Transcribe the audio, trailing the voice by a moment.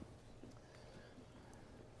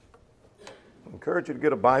Encourage you to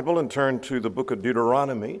get a Bible and turn to the book of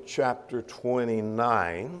Deuteronomy, chapter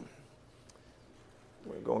 29.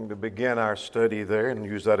 We're going to begin our study there and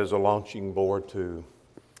use that as a launching board to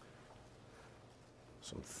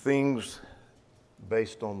some things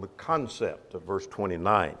based on the concept of verse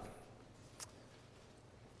 29.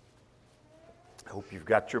 I hope you've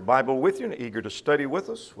got your Bible with you and eager to study with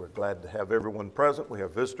us. We're glad to have everyone present. We have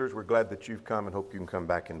visitors. We're glad that you've come and hope you can come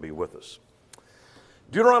back and be with us.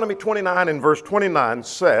 Deuteronomy 29 and verse 29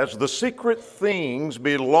 says, "The secret things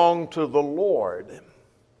belong to the Lord,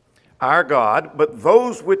 our God, but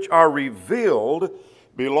those which are revealed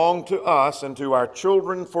belong to us and to our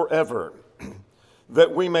children forever,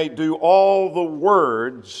 that we may do all the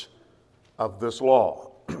words of this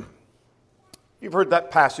law." You've heard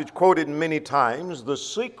that passage quoted many times. The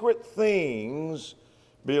secret things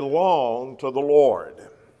belong to the Lord.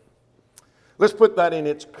 Let's put that in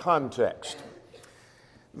its context.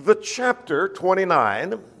 The chapter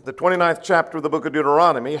 29, the 29th chapter of the book of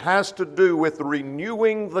Deuteronomy, has to do with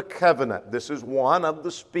renewing the covenant. This is one of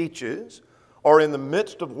the speeches, or in the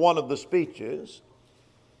midst of one of the speeches,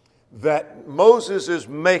 that Moses is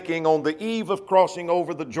making on the eve of crossing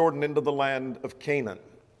over the Jordan into the land of Canaan.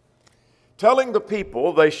 Telling the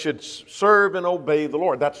people they should serve and obey the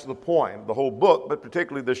Lord. That's the point, the whole book, but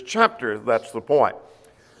particularly this chapter, that's the point.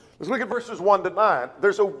 Let's look at verses 1 to 9.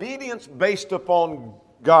 There's obedience based upon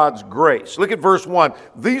God's grace. Look at verse 1.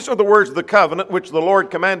 "These are the words of the covenant which the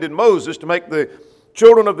Lord commanded Moses to make with the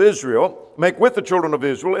children of Israel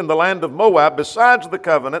in the land of Moab, besides the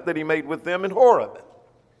covenant that he made with them in Horeb."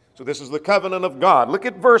 So this is the covenant of God. Look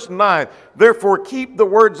at verse 9. "Therefore keep the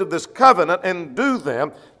words of this covenant and do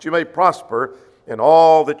them, that you may prosper in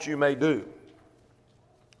all that you may do."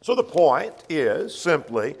 So the point is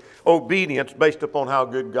simply obedience based upon how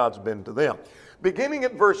good God's been to them. Beginning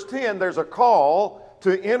at verse 10, there's a call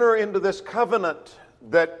to enter into this covenant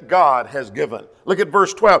that God has given. Look at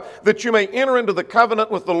verse 12. "That you may enter into the covenant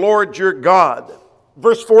with the Lord your God."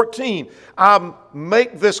 Verse 14. "I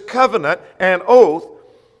make this covenant and oath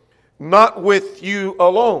not with you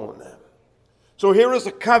alone." So here is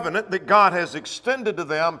a covenant that God has extended to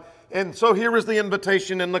them. And so here is the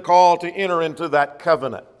invitation and the call to enter into that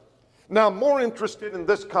covenant. Now, I'm more interested in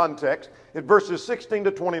this context. In verses 16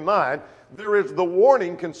 to 29, there is the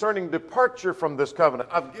warning concerning departure from this covenant.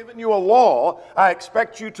 "I've given you a law I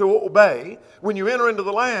expect you to obey. When you enter into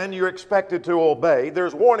the land, you're expected to obey.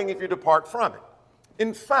 There's warning if you depart from it."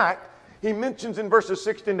 In fact, he mentions in verses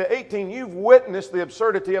 16 to 18, you've witnessed the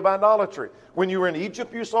absurdity of idolatry. When you were in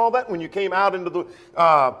Egypt, you saw that. When you came out into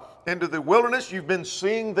the wilderness, you've been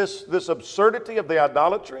seeing this absurdity of the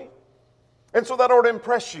idolatry. And so that ought to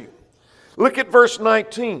impress you. Look at verse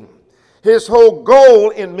 19. His whole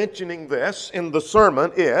goal in mentioning this in the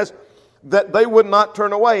sermon is that they would not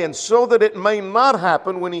turn away, and so that it may not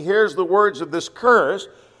happen when he hears the words of this curse,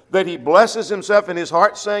 that he blesses himself in his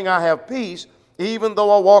heart, saying, "I have peace, even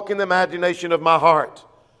though I walk in the imagination of my heart."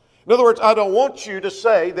 In other words, I don't want you to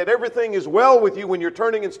say that everything is well with you when you're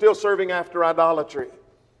turning and still serving after idolatry.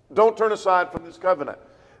 Don't turn aside from this covenant.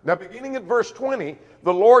 Now, beginning at verse 20,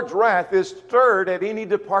 the Lord's wrath is stirred at any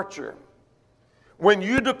departure. When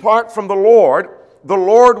you depart from the Lord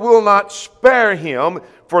will not spare him,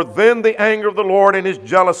 for then the anger of the Lord and his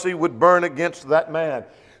jealousy would burn against that man.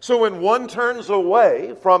 So when one turns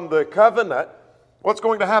away from the covenant, what's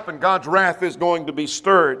going to happen? God's wrath is going to be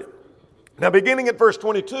stirred. Now, beginning at verse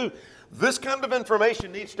 22, this kind of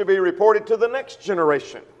information needs to be reported to the next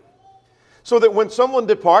generation. So that when someone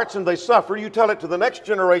departs and they suffer, you tell it to the next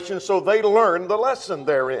generation so they learn the lesson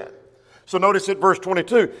therein. So notice at verse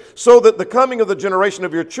 22, "So that the coming of the generation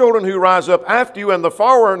of your children who rise up after you and the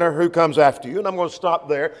foreigner who comes after you," and I'm going to stop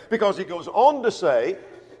there because he goes on to say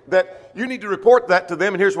that you need to report that to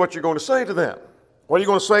them, and here's what you're going to say to them. What are you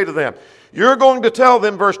going to say to them? You're going to tell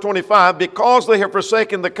them, verse 25, "because they have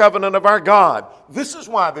forsaken the covenant of our God." This is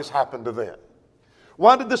why this happened to them.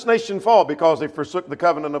 Why did this nation fall? Because they forsook the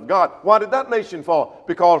covenant of God. Why did that nation fall?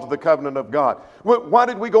 Because of the covenant of God. Why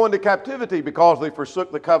did we go into captivity? Because they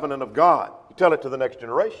forsook the covenant of God. You tell it to the next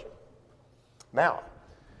generation. Now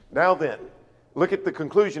then, look at the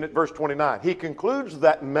conclusion at verse 29. He concludes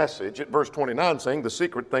that message at verse 29 saying, "The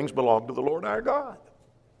secret things belong to the Lord our God.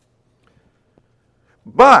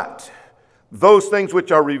 But those things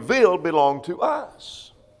which are revealed belong to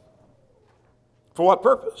us." For what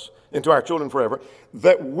purpose? "And to our children forever,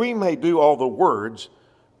 that we may do all the words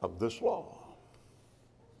of this law."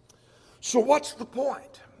 So what's the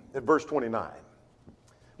point at verse 29?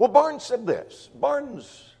 Well, Barnes said this.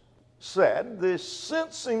 Barnes said the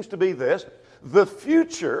sense seems to be this: the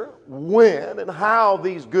future, when and how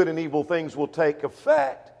these good and evil things will take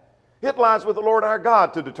effect, It lies with the Lord our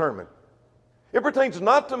God to determine. It pertains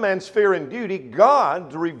not to man's fear and duty.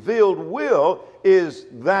 God's revealed will is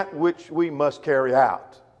that which we must carry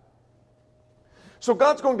out. So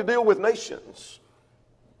God's going to deal with nations.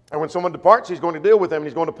 And when someone departs, He's going to deal with them and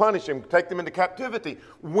He's going to punish them, take them into captivity.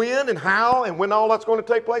 When and how and when all that's going to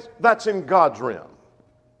take place, that's in God's realm.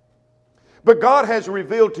 But God has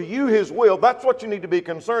revealed to you His will. That's what you need to be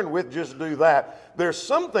concerned with. Just do that. There's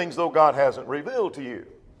some things, though, God hasn't revealed to you.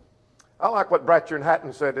 I like what Bratcher and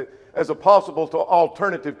Hatton said as a possible to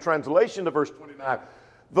alternative translation to verse 29.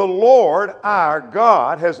 The Lord our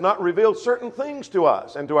God has not revealed certain things to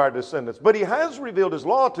us and to our descendants, but He has revealed His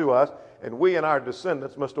law to us, and we and our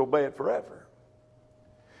descendants must obey it forever.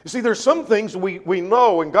 You see, there's some things we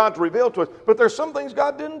know and God's revealed to us, but there's some things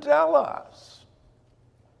God didn't tell us.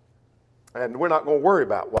 And we're not going to worry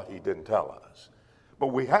about what He didn't tell us. But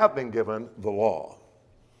we have been given the law.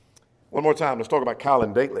 One more time, let's talk about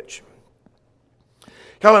Colin Daylich.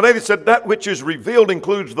 Colin David said, that which is revealed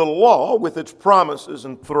includes the law with its promises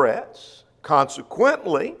and threats.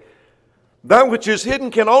 Consequently, that which is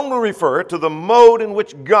hidden can only refer to the mode in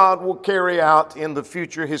which God will carry out in the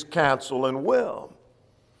future His counsel and will,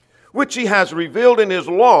 which He has revealed in His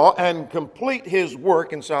law and complete His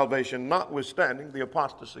work in salvation, notwithstanding the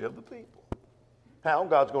apostasy of the people. How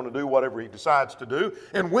God's going to do whatever He decides to do,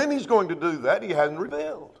 and when He's going to do that, He hasn't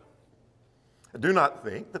revealed. Do not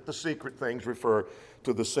think that the secret things refer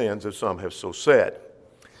to the sins, as some have so said.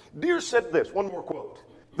 Deere said this, one more quote.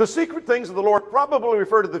 The secret things of the Lord probably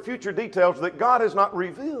refer to the future details that God has not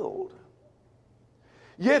revealed.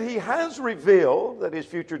 Yet He has revealed that His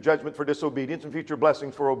future judgment for disobedience and future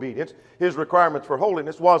blessings for obedience, His requirements for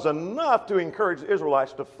holiness, was enough to encourage the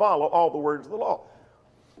Israelites to follow all the words of the law.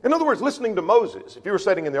 In other words, listening to Moses, if you were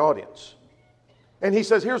sitting in the audience, and he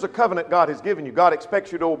says, here's a covenant God has given you. God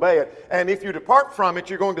expects you to obey it. And if you depart from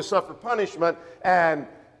it, you're going to suffer punishment. And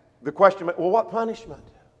the question, well, what punishment?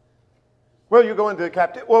 Well, you go into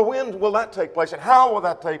captivity. Well, when will that take place? And how will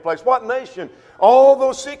that take place? What nation? All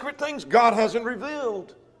those secret things God hasn't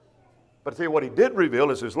revealed. But I tell you what He did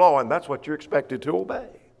reveal is His law, and that's what you're expected to obey.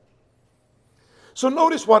 So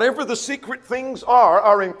notice whatever the secret things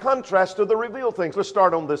are in contrast to the revealed things. Let's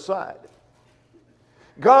start on this side.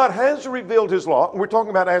 God has revealed His law. We're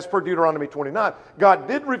talking about as per Deuteronomy 29. God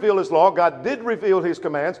did reveal His law. God did reveal His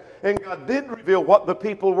commands. And God did reveal what the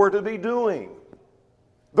people were to be doing.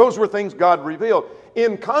 Those were things God revealed.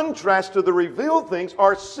 In contrast to the revealed things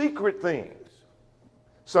are secret things.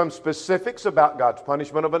 Some specifics about God's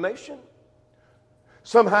punishment of a nation.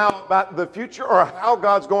 Somehow about the future or how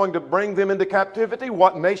God's going to bring them into captivity.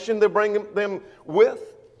 What nation they bring them with.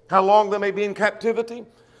 How long they may be in captivity.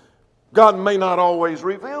 God may not always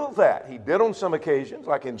reveal that. He did on some occasions,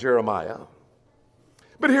 like in Jeremiah.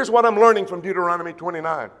 But here's what I'm learning from Deuteronomy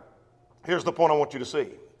 29. Here's the point I want you to see,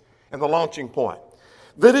 and the launching point.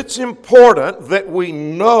 That it's important that we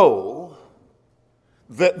know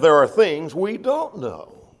that there are things we don't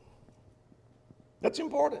know. That's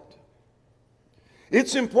important.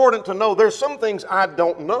 It's important to know there's some things I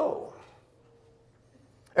don't know.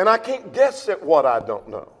 And I can't guess at what I don't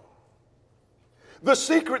know. The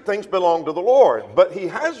secret things belong to the Lord, but He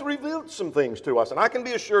has revealed some things to us. And I can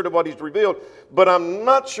be assured of what He's revealed, but I'm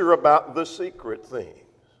not sure about the secret things.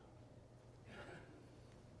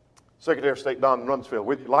 Secretary of State Don Rumsfeld,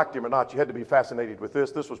 whether you liked him or not, you had to be fascinated with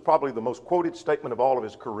this. This was probably the most quoted statement of all of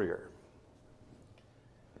his career.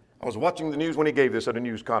 I was watching the news when he gave this at a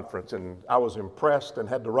news conference, and I was impressed and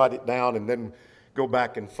had to write it down and then go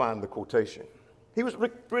back and find the quotation. He was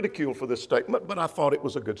ridiculed for this statement, but I thought it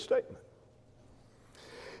was a good statement.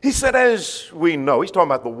 He said, as we know, he's talking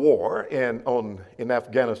about the war in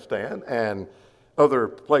Afghanistan and other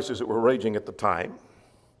places that were raging at the time.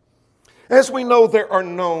 As we know, there are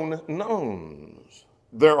known knowns.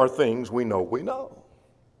 There are things we know.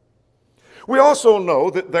 We also know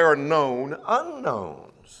that there are known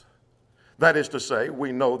unknowns. That is to say,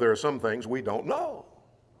 we know there are some things we don't know.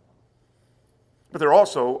 But there are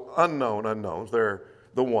also unknown unknowns. They're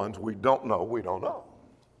the ones we don't know.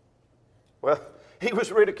 Well, he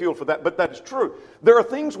was ridiculed for that, but that is true. There are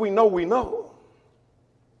things we know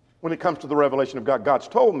when it comes to the revelation of God. God's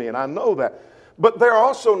told me, and I know that. But there are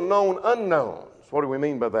also known unknowns. What do we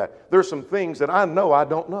mean by that? There are some things that I know I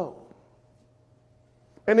don't know.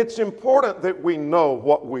 And it's important that we know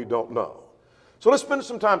what we don't know. So let's spend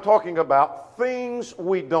some time talking about things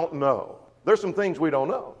we don't know. There's some things we don't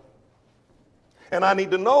know. And I need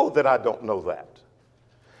to know that I don't know that.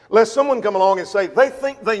 Lest someone come along and say, they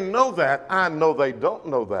think they know that, I know they don't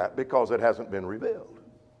know that because it hasn't been revealed.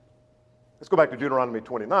 Let's go back to Deuteronomy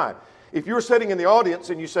 29. If you were sitting in the audience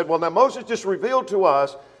and you said, well, now Moses just revealed to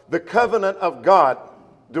us the covenant of God.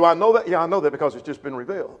 Do I know that? Yeah, I know that because it's just been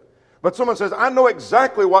revealed. But someone says, I know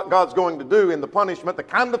exactly what God's going to do in the punishment, the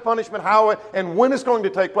kind of punishment, how and when it's going to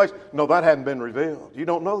take place. No, that hadn't been revealed. You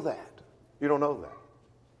don't know that. You don't know that.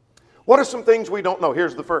 What are some things we don't know?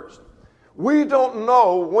 Here's the first. We don't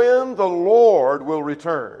know when the Lord will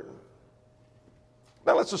return.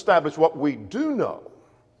 Now let's establish what we do know.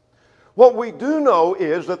 What we do know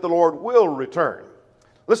is that the Lord will return.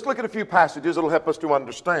 Let's look at a few passages that will help us to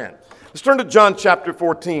understand. Let's turn to John chapter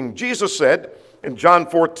 14. Jesus said in John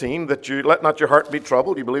 14 that you let not your heart be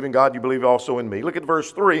troubled. You believe in God, you believe also in me. Look at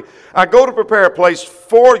verse 3. I go to prepare a place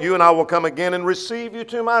for you, and I will come again and receive you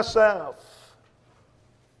to myself.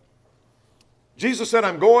 Jesus said,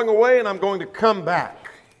 I'm going away and I'm going to come back.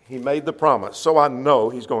 He made the promise, so I know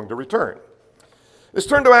he's going to return. Let's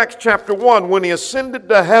turn to Acts chapter 1. When he ascended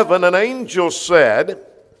to heaven, an angel said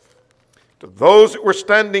to those that were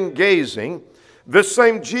standing gazing, this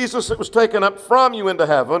same Jesus that was taken up from you into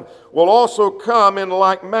heaven will also come in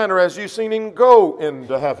like manner as you've seen him go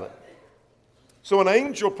into heaven. So an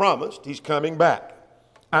angel promised he's coming back.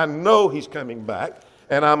 I know he's coming back,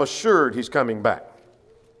 and I'm assured he's coming back.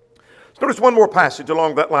 Notice one more passage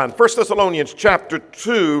along that line. 1 Thessalonians chapter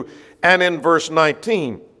 2 and in verse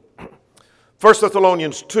 19. 1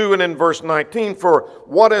 Thessalonians 2 and in verse 19. For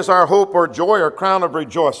what is our hope or joy or crown of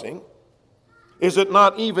rejoicing? Is it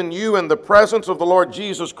not even you in the presence of the Lord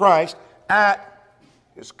Jesus Christ at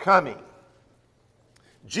his coming?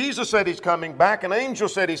 Jesus said he's coming back. An angel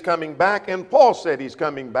said he's coming back. And Paul said he's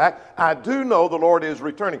coming back. I do know the Lord is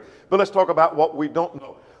returning. But let's talk about what we don't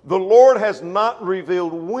know. The Lord has not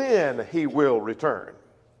revealed when he will return.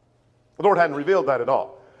 The Lord hadn't revealed that at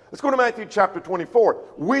all. Let's go to Matthew chapter 24.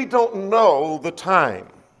 We don't know the time.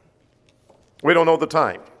 We don't know the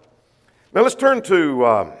time. Now let's turn to,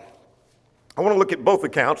 I want to look at both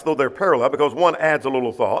accounts, though they're parallel, because one adds a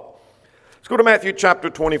little thought. Let's go to Matthew chapter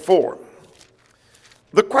 24.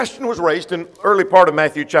 The question was raised in early part of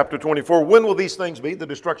Matthew chapter 24. When will these things be? The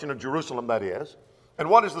destruction of Jerusalem, that is. And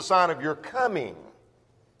what is the sign of your coming?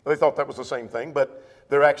 They thought that was the same thing, but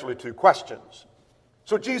they're actually two questions.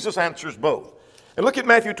 So Jesus answers both. And look at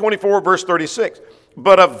Matthew 24, verse 36.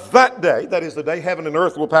 But of that day, that is the day heaven and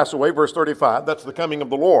earth will pass away, verse 35, that's the coming of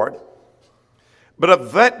the Lord. But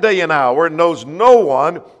of that day and hour knows no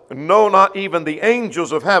one, no, not even the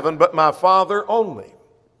angels of heaven, but my Father only.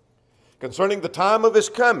 Concerning the time of his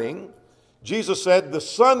coming, Jesus said the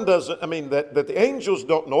Son doesn't, that the angels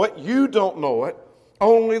don't know it, you don't know it,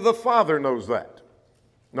 only the Father knows that.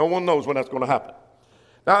 No one knows when that's going to happen.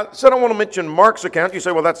 Now, I said I want to mention Mark's account. You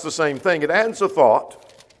say, well, that's the same thing. It adds a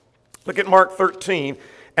thought. Look at Mark 13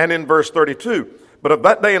 and in verse 32. But of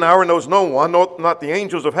that day and hour knows no one, not the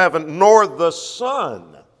angels of heaven, nor the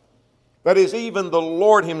Son. That is, even the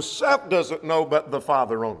Lord himself doesn't know, but the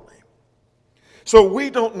Father only. So we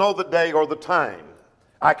don't know the day or the time.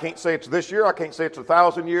 I can't say it's this year. I can't say it's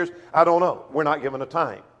 1,000 years. I don't know. We're not given a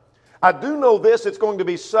time. I do know this. It's going to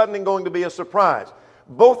be sudden and going to be a surprise.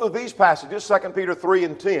 Both of these passages, 2 Peter 3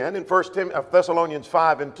 and 10 and 1 Thessalonians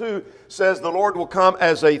 5 and 2, says the Lord will come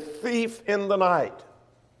as a thief in the night.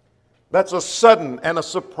 That's a sudden and a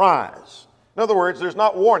surprise. In other words, there's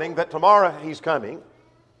not warning that tomorrow he's coming,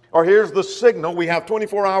 or here's the signal, we have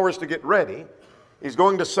 24 hours to get ready. He's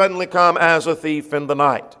going to suddenly come as a thief in the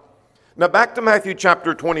night. Now back to Matthew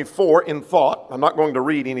chapter 24 in thought. I'm not going to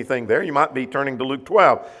read anything there. You might be turning to Luke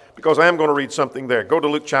 12 because I am going to read something there. Go to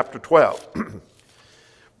Luke chapter 12.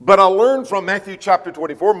 But I learned from Matthew chapter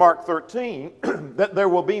 24, Mark 13, that there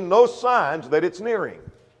will be no signs that it's nearing.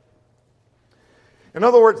 In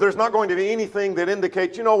other words, there's not going to be anything that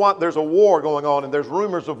indicates, you know what, there's a war going on, and there's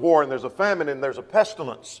rumors of war, and there's a famine, and there's a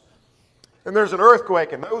pestilence, and there's an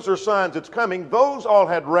earthquake, and those are signs it's coming. Those all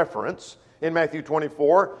had reference in Matthew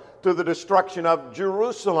 24 to the destruction of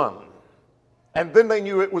Jerusalem. And then they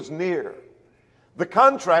knew it was near. The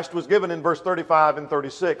contrast was given in verse 35 and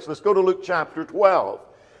 36. Let's go to Luke chapter 12.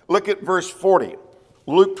 Look at verse 40.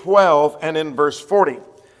 Luke 12 and in verse 40.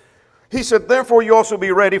 He said, therefore you also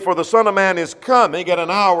be ready, for the Son of Man is coming at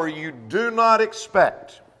an hour you do not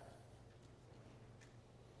expect.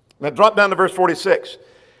 Now drop down to verse 46.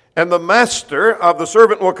 And the master of the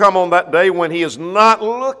servant will come on that day when he is not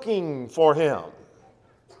looking for him.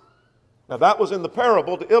 Now that was in the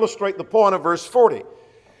parable to illustrate the point of verse 40.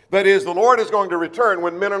 That is, the Lord is going to return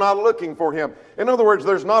when men are not looking for him. In other words,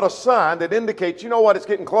 there's not a sign that indicates, you know what, it's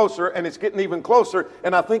getting closer, and it's getting even closer,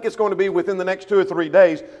 and I think it's going to be within the next 2 or 3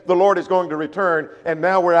 days, the Lord is going to return, and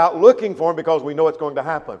now we're out looking for him because we know it's going to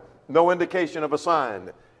happen. No indication of a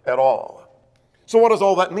sign at all. So what does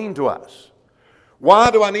all that mean to us?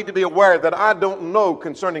 Why do I need to be aware that I don't know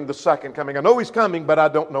concerning the second coming? I know He's coming, but I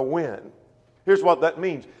don't know when. Here's what that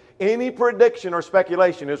means. Any prediction or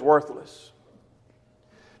speculation is worthless.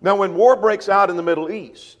 Now, when war breaks out in the Middle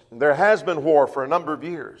East, and there has been war for a number of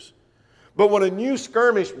years, but when a new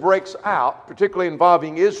skirmish breaks out, particularly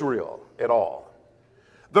involving Israel at all,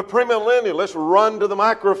 the premillennialists run to the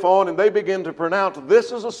microphone and they begin to pronounce,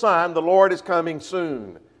 this is a sign the Lord is coming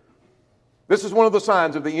soon. This is one of the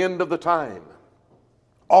signs of the end of the time.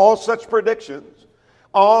 All such predictions,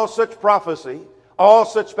 all such prophecy, all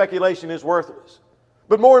such speculation is worthless.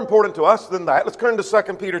 But more important to us than that, let's turn to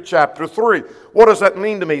 2 Peter chapter 3. What does that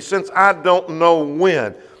mean to me since I don't know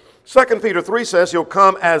when? 2 Peter 3 says He'll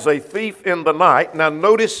come as a thief in the night. Now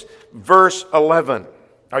notice verse 11.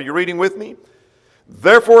 Are you reading with me?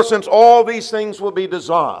 Therefore, since all these things will be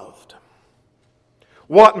dissolved,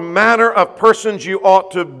 what manner of persons you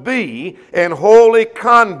ought to be in holy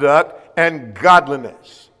conduct and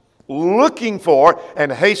godliness, looking for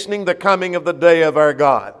and hastening the coming of the day of our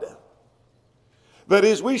God. That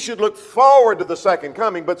is, we should look forward to the second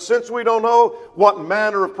coming, but since we don't know, what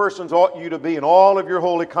manner of persons ought you to be in all of your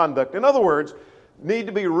holy conduct? In other words, need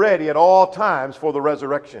to be ready at all times for the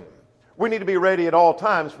resurrection. We need to be ready at all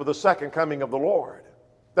times for the second coming of the Lord.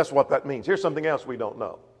 That's what that means. Here's something else we don't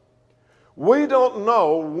know. We don't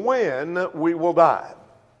know when we will die.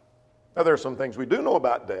 Now, there are some things we do know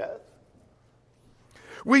about death.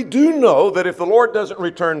 We do know that if the Lord doesn't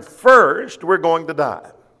return first, we're going to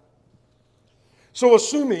die. So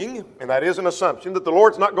assuming, and that is an assumption, that the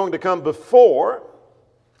Lord's not going to come before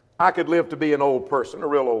I could live to be an old person, a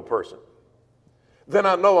real old person, then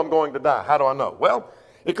I know I'm going to die. How do I know? Well,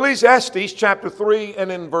 Ecclesiastes chapter 3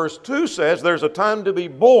 and in verse 2 says there's a time to be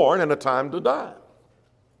born and a time to die.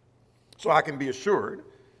 So I can be assured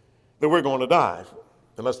that we're going to die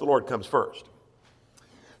unless the Lord comes first.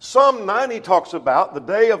 Psalm 90 talks about the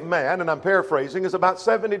day of man, and I'm paraphrasing, is about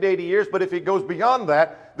 70 to 80 years, but if he goes beyond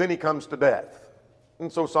that, then he comes to death.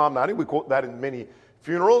 And so Psalm 90, we quote that in many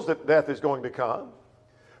funerals, that death is going to come.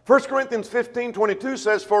 1 Corinthians 15:22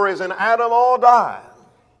 says, for as in Adam all die,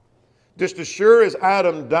 just as sure as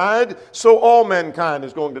Adam died, so all mankind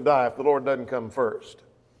is going to die if the Lord doesn't come first.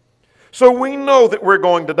 So we know that we're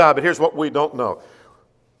going to die, but here's what we don't know.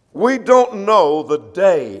 We don't know the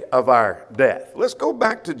day of our death. Let's go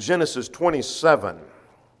back to Genesis 27.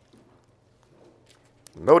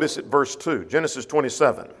 Notice at verse 2, Genesis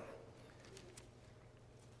 27.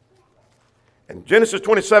 In Genesis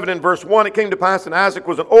 27 and verse 1, it came to pass that Isaac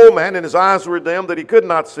was an old man, and his eyes were dim, that he could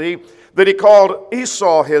not see, that he called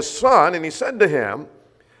Esau his son, and he said to him,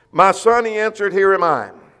 my son, he answered, here am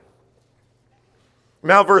I.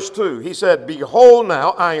 Now verse 2, he said, behold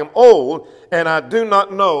now, I am old, and I do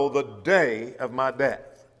not know the day of my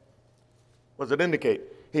death. What does it indicate?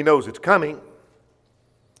 He knows it's coming.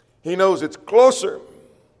 He knows it's closer.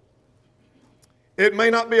 It may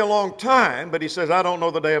not be a long time, but he says, I don't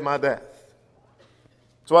know the day of my death.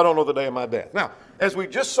 So I don't know the day of my death. Now, as we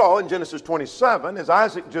just saw in Genesis 27, as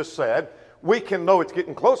Isaac just said, we can know it's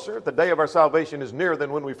getting closer. The day of our salvation is nearer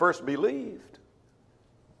than when we first believed.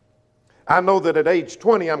 I know that at age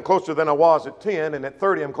 20, I'm closer than I was at 10, and at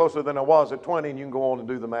 30, I'm closer than I was at 20, and you can go on and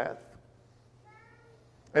do the math.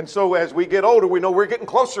 And so as we get older, we know we're getting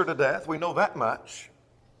closer to death. We know that much.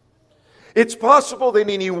 It's possible that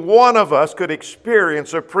any one of us could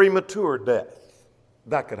experience a premature death.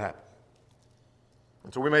 That could happen.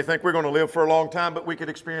 And so we may think we're going to live for a long time, but we could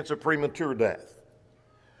experience a premature death.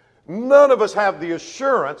 None of us have the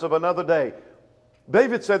assurance of another day.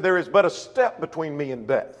 David said, there is but a step between me and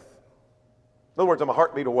death. In other words, I'm a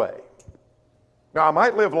heartbeat away. Now, I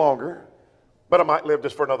might live longer, but I might live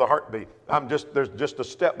just for another heartbeat. There's just a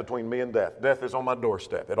step between me and death. Death is on my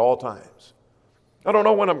doorstep at all times. I don't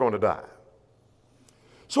know when I'm going to die.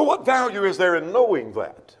 So what value is there in knowing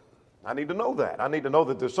that? I need to know that. I need to know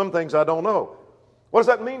that there's some things I don't know. What does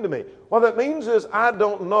that mean to me? What that means is I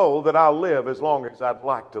don't know that I'll live as long as I'd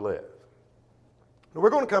like to live. Now, we're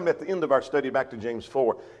going to come at the end of our study back to James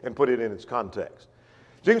 4 and put it in its context.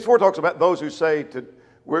 James 4 talks about those who say,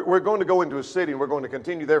 we're going to go into a city and we're going to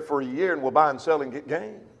continue there for a year and we'll buy and sell and get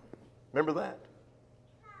gain. Remember that?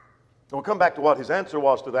 And we'll come back to what his answer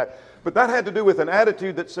was to that. But that had to do with an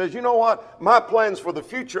attitude that says, you know what? My plans for the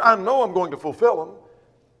future, I know I'm going to fulfill them.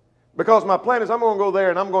 Because my plan is I'm going to go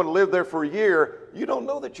there and I'm going to live there for a year. You don't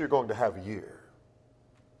know that you're going to have a year.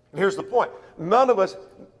 And here's the point. None of us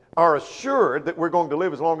are assured that we're going to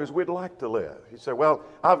live as long as we'd like to live. You say, well,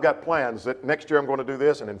 I've got plans that next year I'm going to do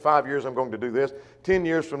this, and in 5 years I'm going to do this. 10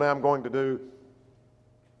 years from now I'm going to do.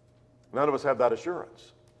 None of us have that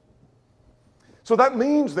assurance. So that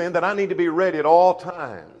means then that I need to be ready at all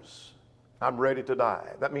times I'm ready to die.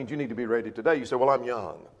 That means you need to be ready today. You say, well, I'm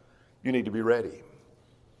young. You need to be ready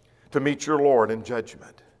to meet your Lord in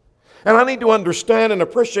judgment. And I need to understand and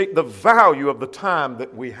appreciate the value of the time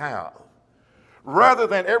that we have. Rather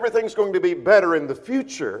than everything's going to be better in the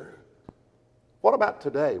future, what about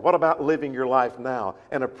today? What about living your life now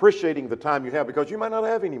and appreciating the time you have, because you might not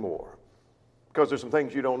have any more, because there's some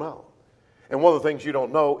things you don't know. And one of the things you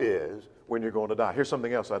don't know is when you're going to die. Here's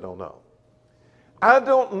something else I don't know. I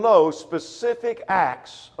don't know specific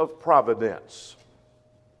acts of providence.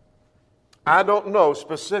 I don't know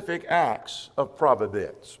specific acts of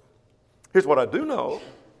providence. Here's what I do know.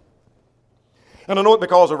 And I know it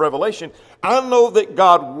because of revelation. I know that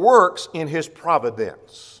God works in His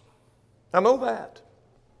providence. I know that.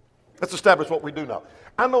 Let's establish what we do know.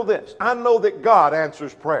 I know this. I know that God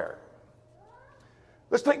answers prayer.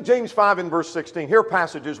 Let's take James 5 and verse 16. Here are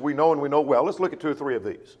passages we know and we know well. Let's look at 2 or 3 of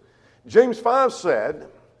these. James 5 said,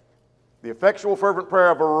 the effectual fervent prayer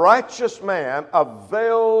of a righteous man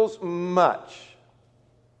avails much.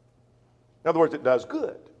 In other words, it does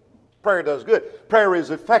good. Prayer does good. Prayer is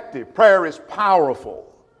effective. Prayer is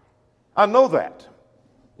powerful. I know that.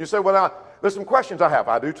 You say, well, there's some questions I have.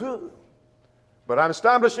 I do too. But I'm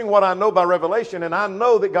establishing what I know by revelation, and I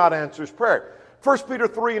know that God answers prayer. 1 Peter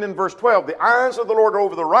 3 and in verse 12, the eyes of the Lord are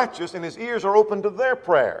over the righteous, and His ears are open to their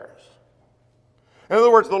prayers. In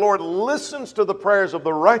other words, the Lord listens to the prayers of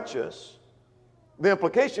the righteous. The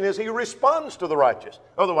implication is He responds to the righteous.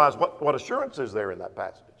 Otherwise, what assurance is there in that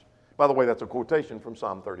passage? By the way, that's a quotation from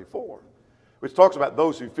Psalm 34, which talks about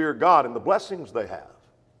those who fear God and the blessings they have.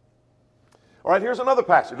 All right, here's another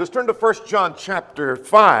passage. Let's turn to 1 John chapter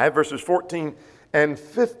 5, verses 14 and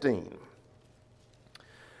 15.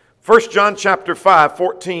 1 John chapter 5,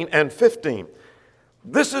 14 and 15.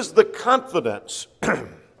 This is the confidence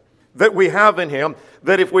that we have in Him,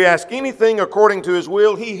 that if we ask anything according to His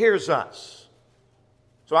will, He hears us.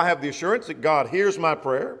 So I have the assurance that God hears my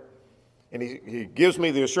prayer, and He gives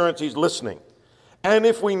me the assurance He's listening. And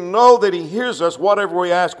if we know that He hears us, whatever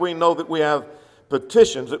we ask, we know that we have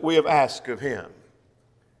petitions that we have asked of Him.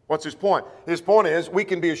 What's His point? His point is we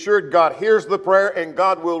can be assured God hears the prayer and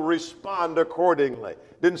God will respond accordingly.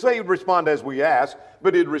 Didn't say He'd respond as we ask,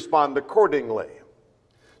 but He'd respond accordingly.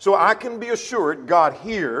 So I can be assured God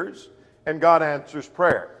hears and God answers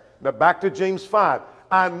prayer. Now back to James 5.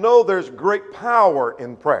 I know there's great power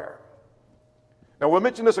in prayer. Now we'll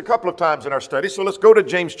mention this a couple of times in our study, so let's go to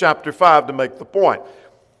James chapter 5 to make the point.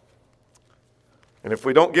 And if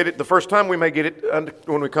we don't get it the first time, we may get it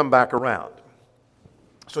when we come back around.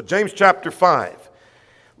 So James chapter 5,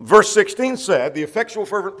 verse 16 said, the effectual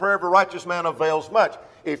fervent prayer of a righteous man avails much.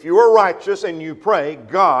 If you are righteous and you pray,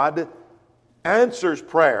 God answers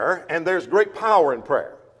prayer, and there's great power in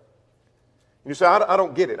prayer. You say, I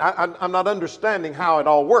don't get it. I'm not understanding how it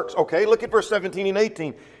all works. Okay, look at verse 17 and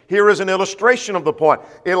 18. Here is an illustration of the point.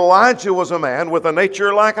 Elijah was a man with a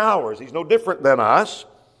nature like ours. He's no different than us.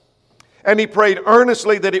 And he prayed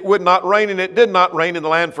earnestly that it would not rain, and it did not rain in the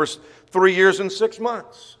land for 3 years and 6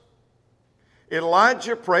 months.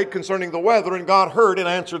 Elijah prayed concerning the weather, and God heard and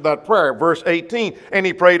answered that prayer. Verse 18, and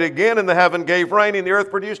he prayed again, and the heaven gave rain, and the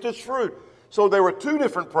earth produced its fruit. So there were 2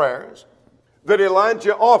 different prayers that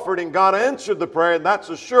Elijah offered, and God answered the prayer, and that's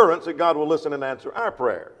assurance that God will listen and answer our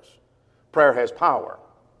prayers. Prayer has power.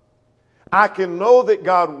 I can know that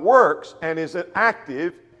God works and is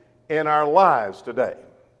active in our lives today.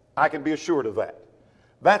 I can be assured of that.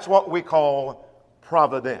 That's what we call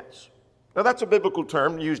providence. Now that's a biblical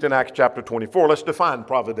term used in Acts chapter 24. Let's define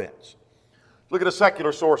providence. Look at a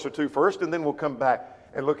secular source or two first, and then we'll come back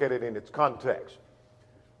and look at it in its context.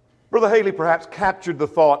 Brother Haley perhaps captured the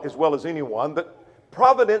thought as well as anyone that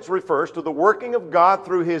providence refers to the working of God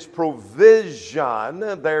through His provision.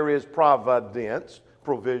 There is providence,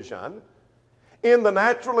 provision, in the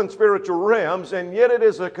natural and spiritual realms, and yet it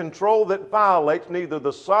is a control that violates neither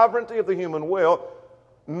the sovereignty of the human will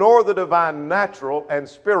nor the divine natural and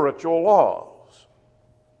spiritual laws.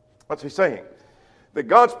 What's he saying? That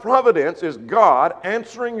God's providence is God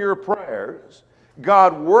answering your prayers,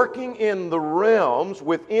 God working in the realms,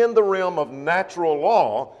 within the realm of natural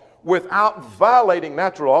law, without violating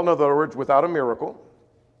natural law, in other words, without a miracle,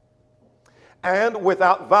 and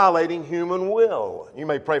without violating human will. You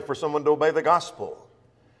may pray for someone to obey the gospel.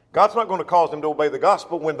 God's not going to cause them to obey the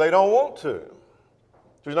gospel when they don't want to.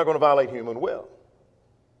 So He's not going to violate human will.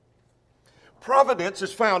 Providence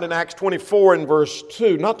is found in Acts 24 and verse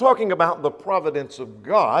 2, not talking about the providence of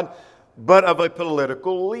God, but of a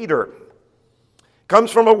political leader.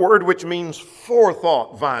 Comes from a word which means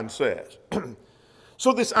forethought, Vine says.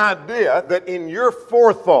 So this idea that in your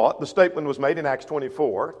forethought, the statement was made in Acts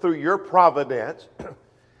 24, through your providence,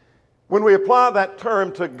 When we apply that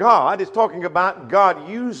term to God, it's talking about God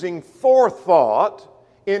using forethought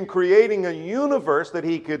in creating a universe that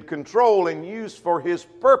He could control and use for His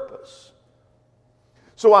purpose.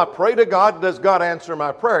 So I pray to God. Does God answer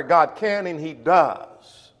my prayer? God can, and He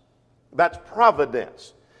does. That's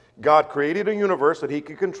providence. God created a universe that He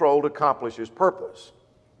could control to accomplish His purpose.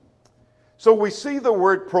 So we see the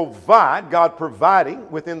word provide, God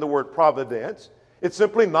providing within the word providence. It's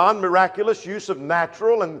simply non-miraculous use of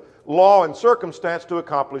natural and law and circumstance to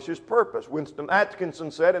accomplish His purpose. Winston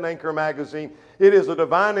Atkinson said in Anchor magazine, it is a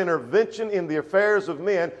divine intervention in the affairs of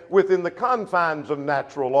men within the confines of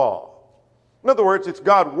natural law. In other words, it's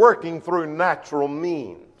God working through natural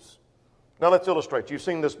means. Now let's illustrate. You've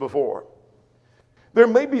seen this before. There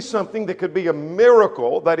may be something that could be a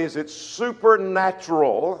miracle, that is, it's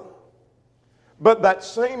supernatural, but that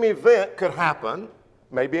same event could happen,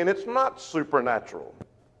 maybe, and it's not supernatural.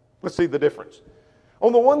 Let's see the difference.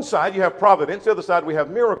 On the one side, you have providence. The other side, we have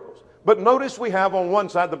miracles. But notice we have on one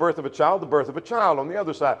side the birth of a child, the birth of a child. On the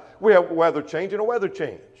other side, we have weather change and a weather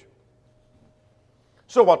change.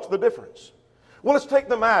 So what's the difference? Well, let's take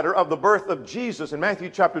the matter of the birth of Jesus in Matthew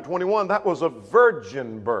chapter 21. That was a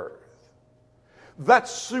virgin birth. That's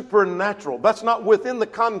supernatural. That's not within the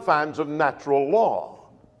confines of natural law.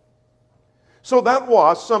 So that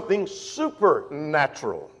was something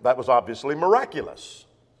supernatural. That was obviously miraculous.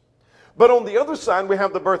 But on the other side, we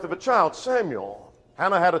have the birth of a child, Samuel.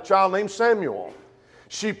 Hannah had a child named Samuel.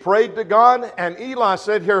 She prayed to God, and Eli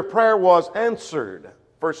said her prayer was answered.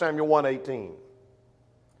 1 Samuel 1:18.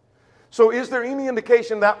 So is there any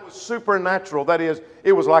indication that was supernatural? That is,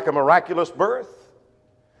 it was like a miraculous birth?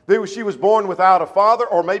 She was born without a father,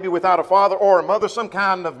 or maybe without a father or a mother, some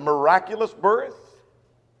kind of miraculous birth?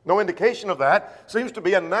 No indication of that. Seems to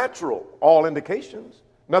be a natural, all indications.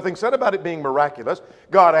 Nothing said about it being miraculous.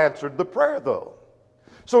 God answered the prayer, though.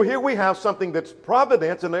 So here we have something that's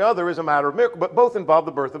providence, and the other is a matter of miracle, but both involve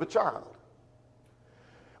the birth of a child.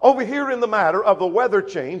 Over here in the matter of the weather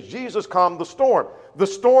change, Jesus calmed the storm. The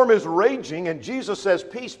storm is raging, and Jesus says,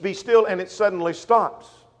 "Peace, be still," and it suddenly stops.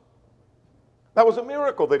 That was a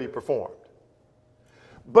miracle that He performed.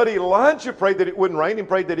 But Elijah prayed that it wouldn't rain and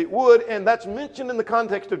prayed that it would, and that's mentioned in the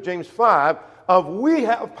context of James 5 of we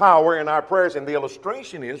have power in our prayers, and the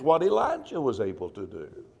illustration is what Elijah was able to do.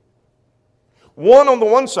 One on the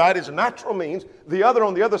one side is natural means, the other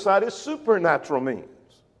on the other side is supernatural means.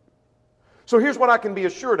 So here's what I can be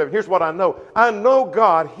assured of. Here's what I know. I know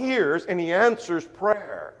God hears and He answers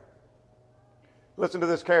prayer. Listen to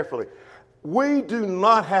this carefully. We do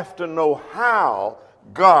not have to know how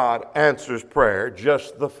God answers prayer,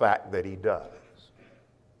 just the fact that He does.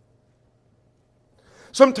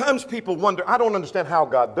 Sometimes people wonder, I don't understand how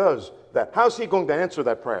God does that. How's He going to answer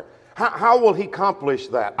that prayer? How will He accomplish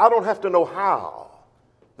that? I don't have to know how.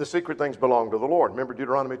 The secret things belong to the Lord. Remember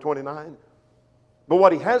Deuteronomy 29? But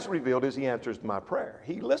what He has revealed is He answers my prayer.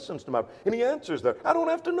 He listens to my prayer, and He answers that. I don't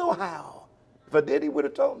have to know how. If I did, He would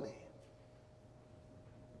have told me.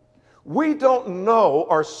 We don't know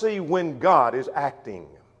or see when God is acting.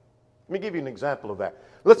 Let me give you an example of that.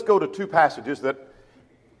 Let's go to two passages that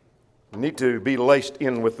need to be laced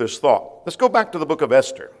in with this thought. Let's go back to the book of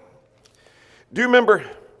Esther. Do you remember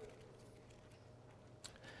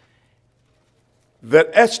that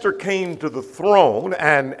Esther came to the throne,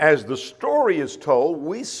 and as the story is told,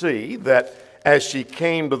 we see that as she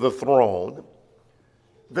came to the throne,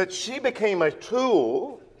 that she became a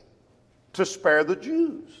tool to spare the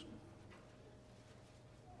Jews.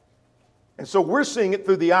 And so we're seeing it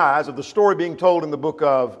through the eyes of the story being told in the book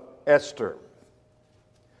of Esther.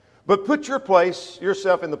 But put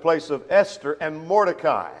yourself in the place of Esther and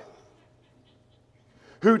Mordecai,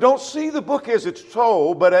 who don't see the book as it's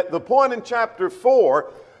told, but at the point in chapter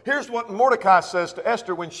 4, here's what Mordecai says to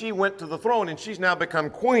Esther when she went to the throne and she's now become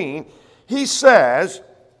queen. He says,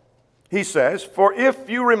 "For if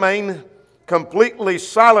you remain completely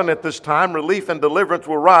silent at this time, relief and deliverance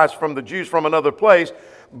will rise from the Jews from another place,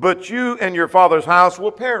 but you and your father's house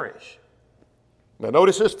will perish." Now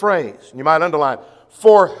notice this phrase, you might underline,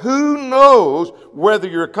 "For who knows whether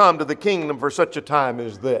you're come to the kingdom for such a time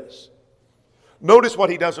as this?" Notice what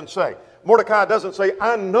he doesn't say. Mordecai doesn't say,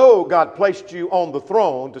 "I know God placed you on the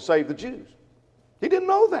throne to save the Jews." He didn't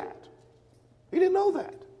know that. He didn't know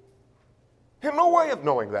that. He had no way of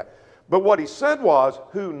knowing that. But what he said was,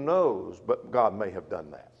 "Who knows, but God may have done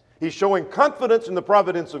that." He's showing confidence in the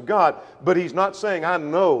providence of God, but he's not saying, "I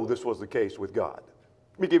know this was the case with God."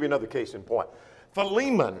 Let me give you another case in point.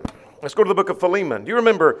 Philemon. Let's go to the book of Philemon. Do you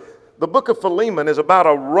remember the book of Philemon is about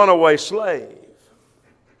a runaway slave,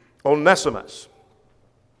 Onesimus.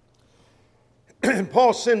 And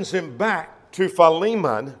Paul sends him back to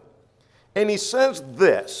Philemon, And he says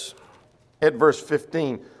this at verse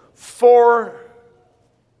 15, for,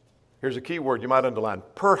 here's a key word you might underline,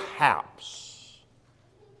 perhaps.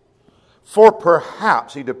 For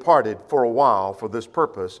perhaps he departed for a while for this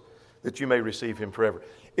purpose, that you may receive him forever.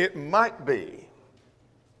 It might be,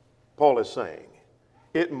 Paul is saying,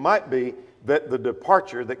 it might be that the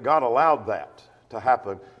departure, that God allowed that to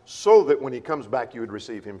happen so that when he comes back you would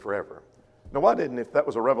receive him forever. Now why didn't, if that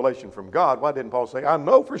was a revelation from God, why didn't Paul say, I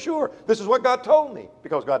know for sure this is what God told me?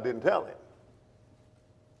 Because God didn't tell him.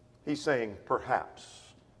 He's saying perhaps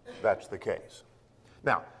that's the case.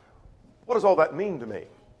 Now, what does all that mean to me?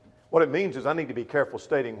 What it means is I need to be careful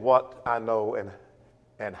stating what I know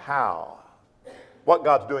and how, what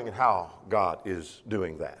God's doing and how God is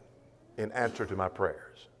doing that in answer to my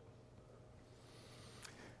prayers.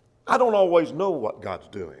 I don't always know what God's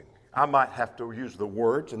doing. I might have to use the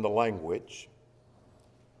words and the language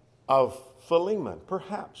of Philemon.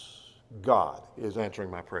 Perhaps God is answering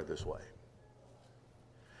my prayer this way.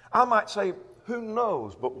 I might say, who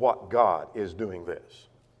knows but what God is doing this?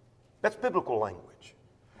 That's biblical language.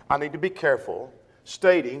 I need to be careful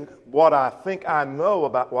stating what I think I know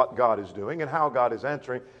about what God is doing and how God is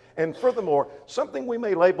answering. And furthermore, something we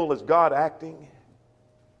may label as God acting,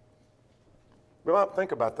 we might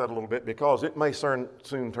think about that a little bit because it may soon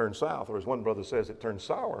turn south, or as one brother says, it turns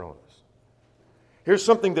sour on us. Here's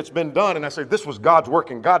something that's been done, and I say, this was God's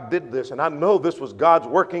working. God did this, and I know this was God's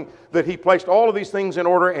working, that he placed all of these things in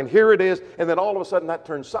order, and here it is, and then all of a sudden that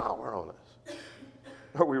turns sour on us.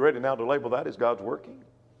 Are we ready now to label that as God's working?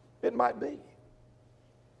 It might be.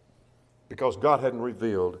 Because God hadn't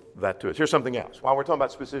revealed that to us. Here's something else. While we're talking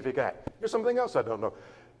about specific acts, here's something else I don't know.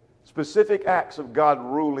 Specific acts of God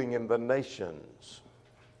ruling in the nations.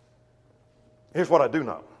 Here's what I do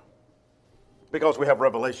know. Because we have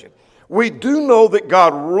revelation. We do know that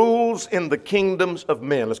God rules in the kingdoms of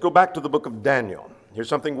men. Let's go back to the book of Daniel. Here's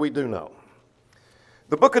something we do know.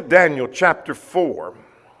 The book of Daniel, chapter 4.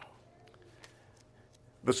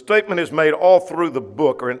 The statement is made all through the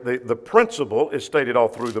book, or the principle is stated all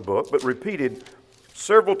through the book, but repeated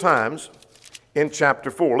several times in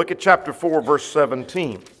chapter 4. Look at chapter 4, verse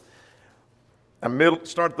 17.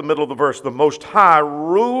 Start at the middle of the verse. The Most High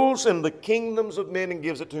rules in the kingdoms of men and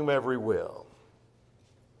gives it to whomever he will.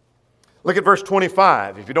 Look at verse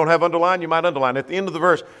 25. If you don't have underlined, you might underline. At the end of the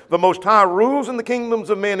verse, the Most High rules in the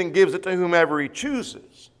kingdoms of men and gives it to whomever he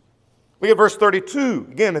chooses. Look at verse 32.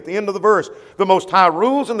 Again, at the end of the verse, the Most High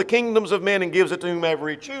rules in the kingdoms of men and gives it to whomever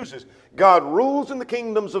he chooses. God rules in the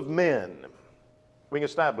kingdoms of men. We can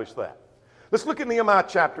establish that. Let's look at Nehemiah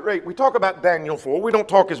chapter 8. We talk about Daniel 4. We don't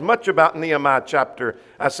talk as much about Nehemiah chapter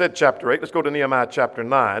 8. Let's go to Nehemiah chapter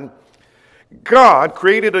 9. God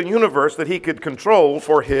created a universe that he could control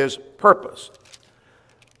for his purpose.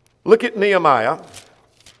 Look at Nehemiah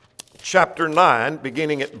chapter 9,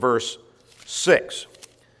 beginning at verse 6.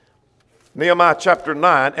 Nehemiah chapter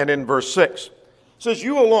 9 and in verse 6. It says,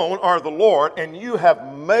 you alone are the Lord, and you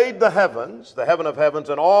have made the heavens, the heaven of heavens,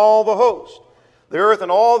 and all the host, the earth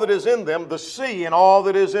and all that is in them, the sea and all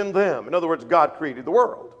that is in them. In other words, God created the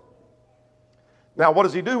world. Now, what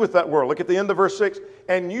does he do with that world? Look at the end of verse 6.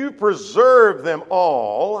 And you preserve them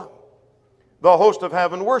all. The host of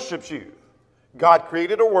heaven worships you. God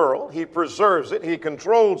created a world. He preserves it. He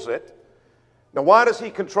controls it. Now, why does he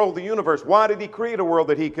control the universe? Why did he create a world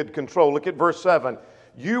that he could control? Look at verse 7.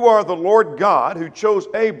 You are the Lord God who chose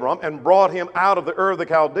Abram and brought him out of the Ur of the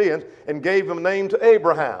Chaldeans and gave him a name to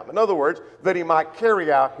Abraham. In other words, that he might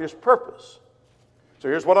carry out his purpose. So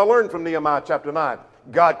here's what I learned from Nehemiah chapter 9.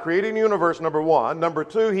 God created the universe, number one. Number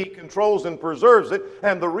two, he controls and preserves it.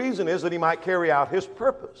 And the reason is that he might carry out his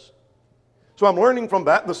purpose. So I'm learning from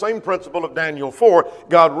that the same principle of Daniel 4.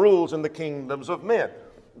 God rules in the kingdoms of men.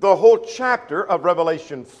 The whole chapter of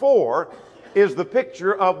Revelation 4 is the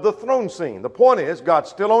picture of the throne scene. The point is, God's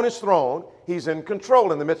still on his throne. He's in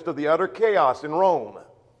control in the midst of the utter chaos in Rome.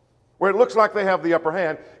 Where it looks like they have the upper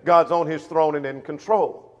hand, God's on his throne and in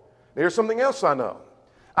control. Here's something else I know.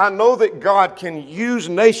 I know that God can use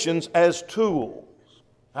nations as tools.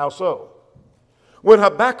 How so? When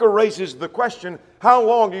Habakkuk raises the question, how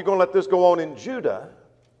long are you going to let this go on in Judah?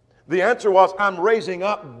 The answer was, I'm raising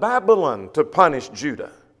up Babylon to punish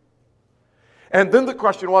Judah. And then the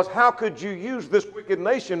question was, how could you use this wicked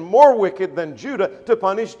nation, more wicked than Judah, to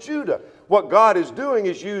punish Judah? What God is doing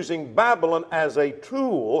is using Babylon as a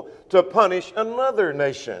tool to punish another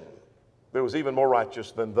nation that was even more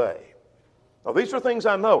righteous than they. Now, these are things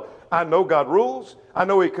I know. I know God rules. I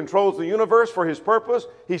know he controls the universe for his purpose.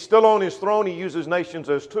 He's still on his throne. He uses nations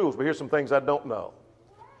as tools. But here's some things I don't know.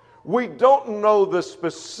 We don't know the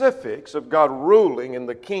specifics of God ruling in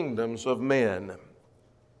the kingdoms of men.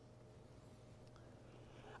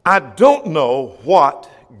 I don't know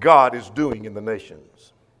what God is doing in the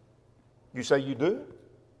nations. You say you do?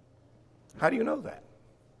 How do you know that?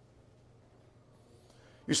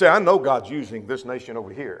 You say, I know God's using this nation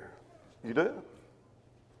over here. You do?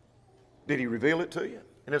 Did He reveal it to you?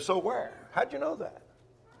 And if so, where? How'd you know that?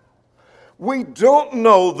 We don't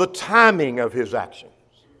know the timing of His actions.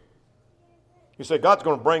 You say, God's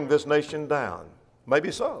going to bring this nation down.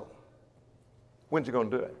 Maybe so. When's He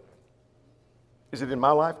going to do it? Is it in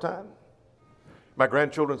my lifetime? My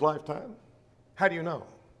grandchildren's lifetime? How do you know?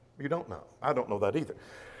 You don't know. I don't know that either.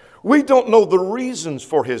 We don't know the reasons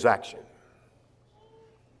for His action.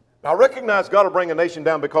 Now, I recognize God will bring a nation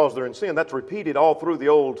down because they're in sin. That's repeated all through the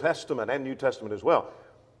Old Testament and New Testament as well.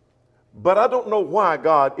 But I don't know why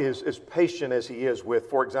God is as patient as He is with,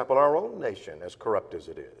 for example, our own nation, as corrupt as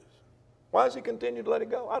it is. Why does He continue to let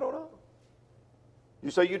it go? I don't know.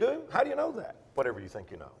 You say you do? How do you know that? Whatever you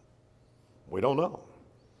think you know. We don't know.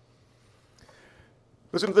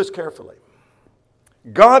 Listen to this carefully.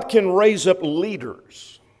 God can raise up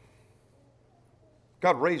leaders.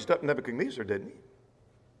 God raised up Nebuchadnezzar, didn't He?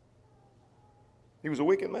 He was a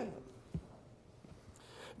wicked man.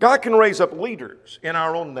 God can raise up leaders in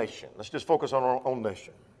our own nation. Let's just focus on our own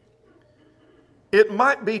nation. It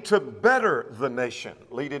might be to better the nation,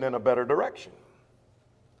 lead it in a better direction.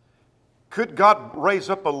 Could God raise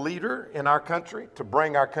up a leader in our country to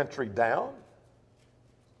bring our country down?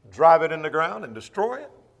 Drive it in the ground and destroy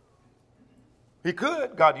it? He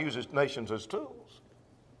could. God uses nations as tools.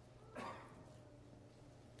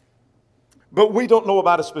 But we don't know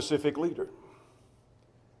about a specific leader.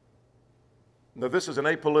 Now, this is an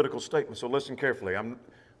apolitical statement, so listen carefully.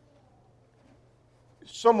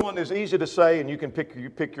 Someone is easy to say, and you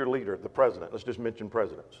pick your leader, the president. Let's just mention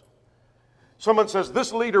presidents. Someone says,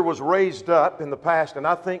 this leader was raised up in the past, and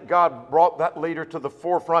I think God brought that leader to the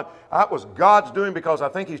forefront. That was God's doing because I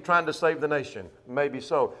think He's trying to save the nation. Maybe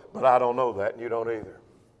so, but I don't know that, and you don't either.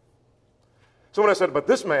 Someone else said, but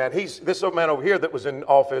this man, this man over here that was in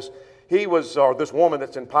office, or this woman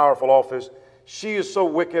that's in powerful office, she is so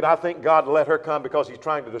wicked, I think God let her come because He's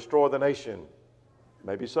trying to destroy the nation.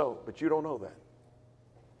 Maybe so, but you don't know that.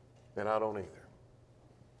 And I don't either.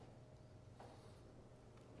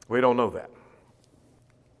 We don't know that.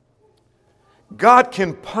 God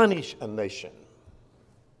can punish a nation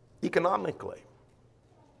economically.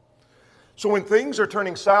 So when things are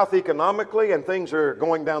turning south economically and things are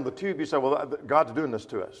going down the tube, you say, well, God's doing this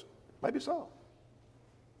to us. Maybe so.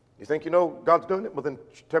 You think you know God's doing it? Well, then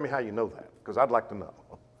tell me how you know that, because I'd like to know.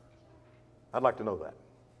 I'd like to know that.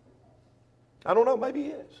 I don't know. Maybe He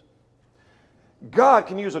is. God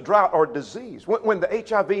can use a drought or disease. When the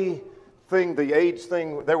HIV thing, the AIDS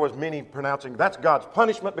thing, there was many pronouncing that's God's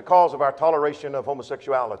punishment because of our toleration of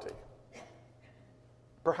homosexuality.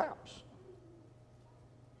 Perhaps.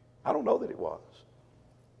 I don't know that it was.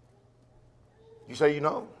 You say you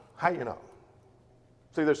know? How you know?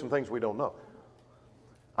 See, there's some things we don't know.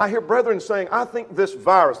 I hear brethren saying, I think this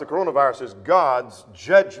virus, the coronavirus, is God's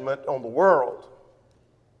judgment on the world.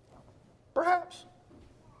 Perhaps.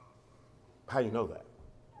 How do you know that?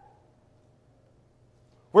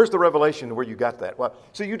 Where's the revelation where you got that? Well,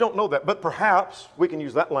 see, you don't know that, but perhaps we can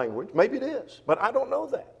use that language. Maybe it is, but I don't know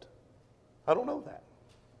that. I don't know that.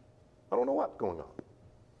 I don't know what's going on.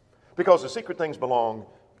 Because the secret things belong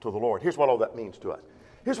to the Lord. Here's what all that means to us.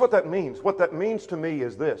 Here's what that means. What that means to me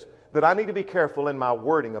is this, that I need to be careful in my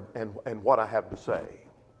wording and what I have to say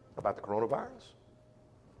about the coronavirus,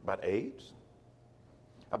 about AIDS,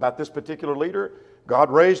 about this particular leader. God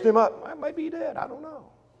raised him up. Well, maybe he did. I don't know.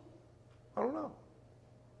 I don't know.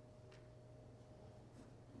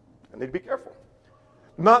 I need to be careful.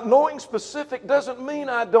 Not knowing specific doesn't mean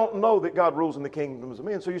I don't know that God rules in the kingdoms of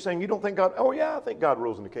men. So you're saying you don't think God, oh yeah, I think God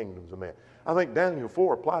rules in the kingdoms of men. I think Daniel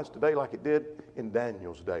 4 applies today like it did in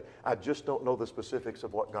Daniel's day. I just don't know the specifics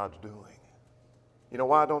of what God's doing. You know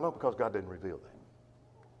why I don't know? Because God didn't reveal that.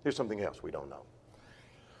 Here's something else we don't know.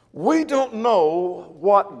 We don't know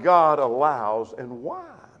what God allows and why.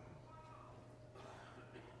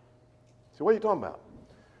 So what are you talking about?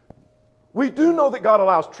 We do know that God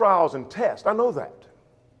allows trials and tests. I know that.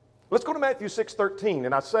 Let's go to Matthew 6:13.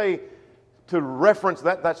 And I say to reference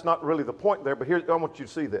that, that's not really the point there, but here I want you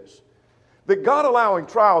to see this. That God allowing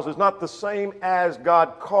trials is not the same as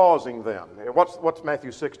God causing them. What's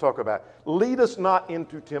Matthew 6 talk about? Lead us not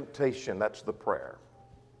into temptation. That's the prayer.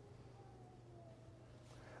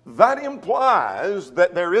 That implies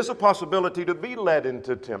that there is a possibility to be led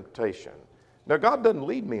into temptation. Now, God doesn't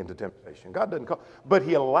lead me into temptation. God doesn't call, but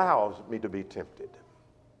He allows me to be tempted.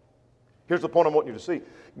 Here's the point I want you to see.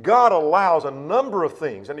 God allows a number of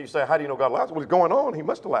things. And you say, how do you know God allows it? Well, it's going on. He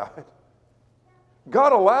must allow it.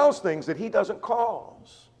 God allows things that He doesn't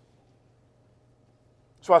cause.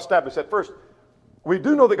 So I established that first. We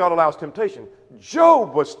do know that God allows temptation.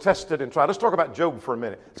 Job was tested and tried. Let's talk about Job for a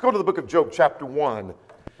minute. Let's go to the book of Job, chapter 1.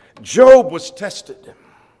 Job was tested.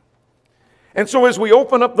 And so as we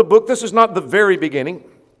open up the book, this is not the very beginning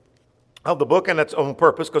of the book, and that's on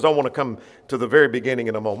purpose because I want to come to the very beginning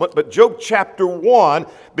in a moment. But Job chapter 1,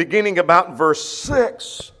 beginning about verse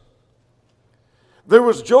 6. There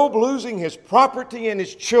was Job losing his property and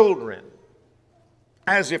his children.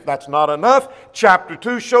 As if that's not enough, chapter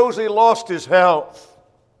 2 shows he lost his health.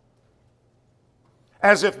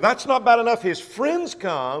 As if that's not bad enough, his friends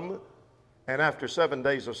come, and after 7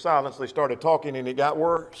 days of silence, they started talking and it got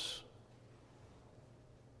worse.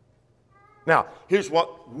 Now, here's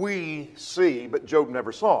what we see, but Job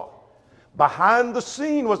never saw. Behind the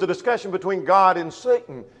scene was a discussion between God and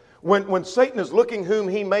Satan. When Satan is looking whom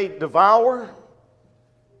he may devour,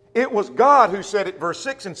 it was God who said at verse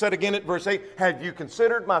 6 and said again at verse 8, have you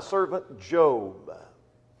considered my servant Job?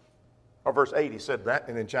 Or verse 8 he said that,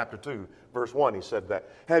 and in chapter 2, verse 1 he said that.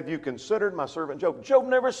 Have you considered my servant Job? Job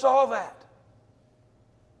never saw that.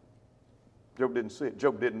 Job didn't see it.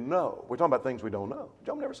 Job didn't know. We're talking about things we don't know.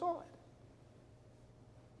 Job never saw it.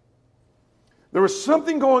 There was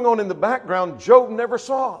something going on in the background Job never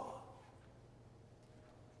saw.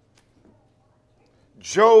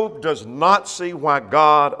 Job does not see why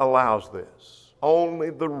God allows this. Only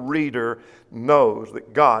the reader knows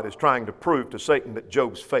that God is trying to prove to Satan that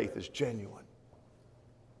Job's faith is genuine.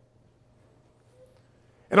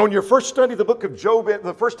 And on your first study of the book of Job,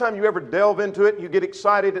 the first time you ever delve into it, you get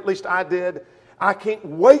excited, at least I did. I can't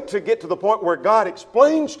wait to get to the point where God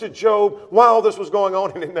explains to Job why all this was going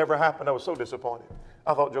on, and it never happened. I was so disappointed.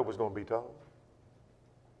 I thought Job was going to be told.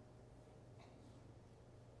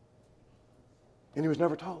 And he was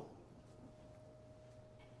never told.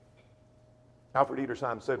 Alfred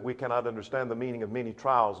Edersheim said, we cannot understand the meaning of many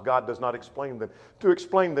trials. God does not explain them. To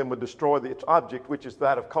explain them would destroy its object, which is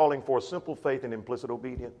that of calling for simple faith and implicit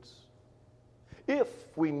obedience. If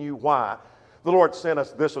we knew why the Lord sent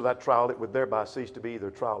us this or that trial, it would thereby cease to be either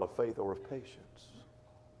a trial of faith or of patience.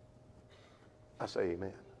 I say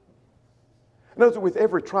amen. In other words, with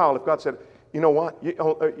every trial, if God said, you know what,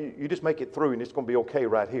 you just make it through and it's going to be okay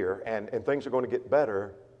right here, and things are going to get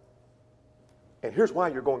better, and here's why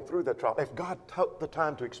you're going through that trial. If God took the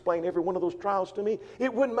time to explain every one of those trials to me,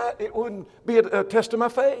 it wouldn't be a test of my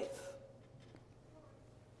faith.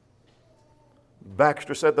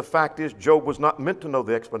 Baxter said the fact is Job was not meant to know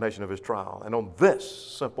the explanation of his trial, and on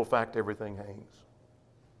this simple fact everything hangs.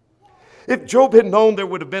 If Job had known, there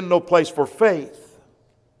would have been no place for faith,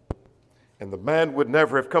 and the man would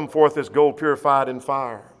never have come forth as gold purified in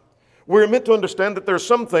fire. We're meant to understand that there are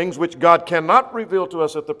some things which God cannot reveal to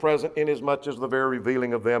us at the present, inasmuch as the very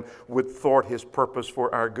revealing of them would thwart His purpose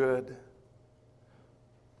for our good.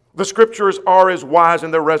 The Scriptures are as wise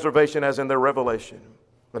in their reservation as in their revelation.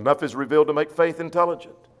 Enough is revealed to make faith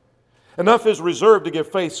intelligent. Enough is reserved to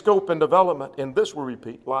give faith scope and development. In this, we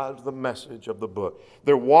repeat, lies the message of the book.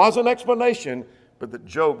 There was an explanation, but that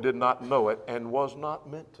Job did not know it and was not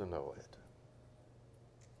meant to know it.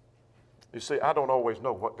 You see, I don't always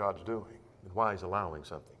know what God's doing and why He's allowing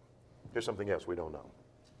something. Here's something else we don't know.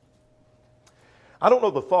 I don't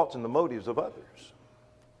know the thoughts and the motives of others.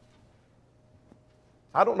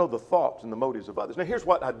 I don't know the thoughts and the motives of others. Now, here's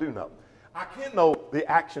what I do know. I can't know the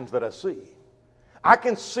actions that I see. I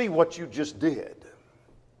can see what you just did.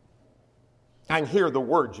 I can hear the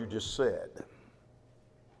words you just said.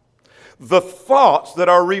 The thoughts that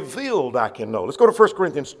are revealed I can know. Let's go to 1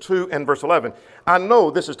 Corinthians 2 and verse 11. I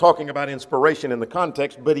know this is talking about inspiration in the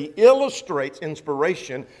context, but he illustrates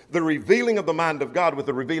inspiration, the revealing of the mind of God, with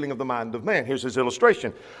the revealing of the mind of man. Here's his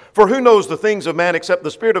illustration. For who knows the things of man except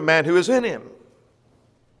the spirit of man who is in him?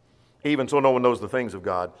 Even so, no one knows the things of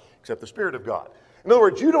God except the Spirit of God. In other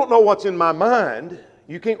words, you don't know what's in my mind.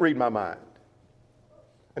 You can't read my mind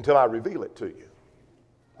until I reveal it to you.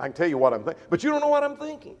 I can tell you what I'm thinking, but you don't know what I'm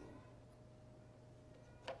thinking.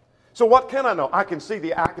 So what can I know? I can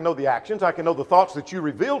know the actions. I can know the thoughts that you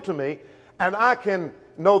reveal to me, and I can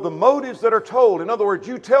know the motives that are told. In other words,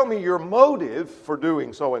 you tell me your motive for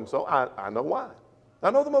doing so and so. I know why.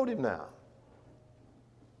 I know the motive now.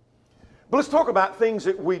 But let's talk about things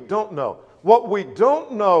that we don't know. What we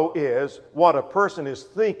don't know is what a person is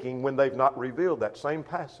thinking when they've not revealed that same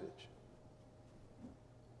passage.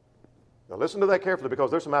 Now listen to that carefully, because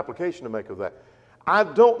there's some application to make of that. I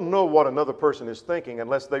don't know what another person is thinking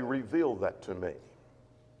unless they reveal that to me.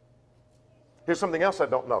 Here's something else I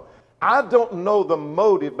don't know. I don't know the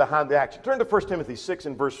motive behind the action. Turn to 1 Timothy 6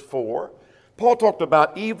 and verse 4. Paul talked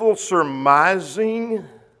about evil surmising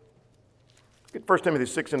Get 1 Timothy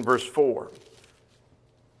 6 and verse 4.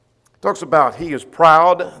 It talks about he is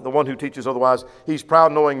proud, the one who teaches otherwise. He's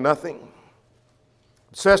proud knowing nothing.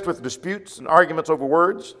 Obsessed with disputes and arguments over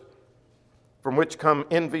words, from which come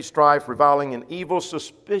envy, strife, reviling, and evil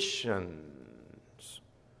suspicions.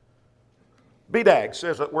 BDAG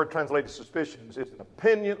says that word translated suspicions is an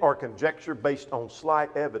opinion or conjecture based on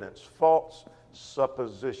slight evidence, false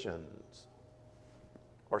suppositions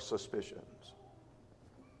or suspicions,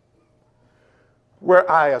 where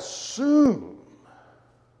I assume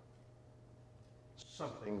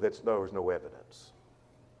something there's no evidence.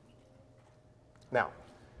 Now,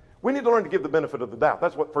 we need to learn to give the benefit of the doubt.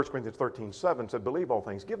 That's what 1 Corinthians 13:7 said, believe all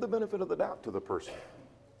things. Give the benefit of the doubt to the person.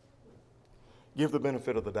 Give the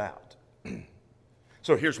benefit of the doubt.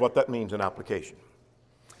 So here's what that means in application.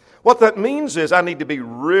 What that means is I need to be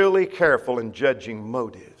really careful in judging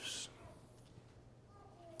motives.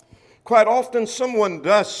 Quite often someone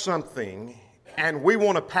does something and we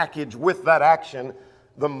want to package with that action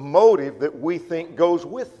the motive that we think goes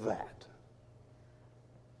with that.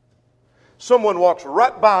 Someone walks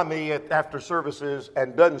right by me after services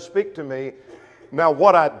and doesn't speak to me. Now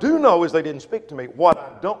what I do know is they didn't speak to me. What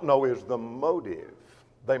I don't know is the motive.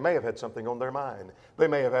 They may have had something on their mind. They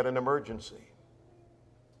may have had an emergency.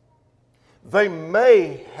 They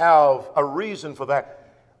may have a reason for that.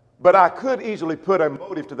 But I could easily put a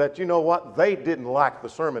motive to that. You know what? They didn't like the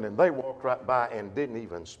sermon and they walked right by and didn't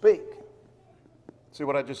even speak. See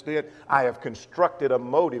what I just did? I have constructed a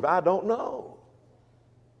motive I don't know.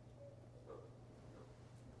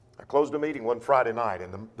 I closed a meeting one Friday night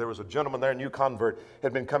and there was a gentleman there, a new convert,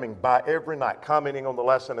 had been coming by every night, commenting on the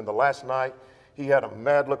lesson. And the last night, he had a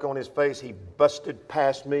mad look on his face. He busted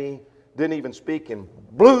past me, didn't even speak, and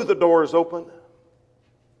blew the doors open.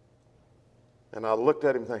 And I looked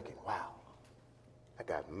at him thinking, wow, that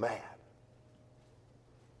guy's mad.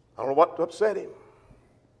 I don't know what upset him.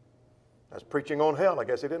 I was preaching on hell. I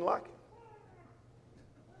guess he didn't like it.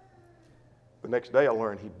 The next day I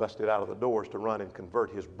learned he busted out of the doors to run and convert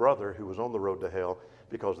his brother who was on the road to hell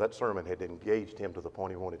because that sermon had engaged him to the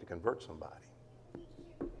point he wanted to convert somebody.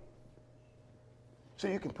 So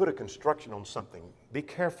you can put a construction on something. Be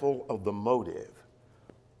careful of the motive.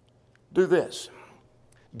 Do this.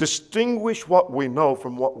 Distinguish what we know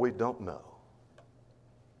from what we don't know.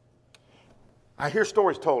 I hear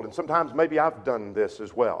stories told, and sometimes maybe I've done this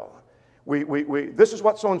as well. This is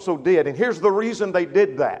what so-and-so did, and here's the reason they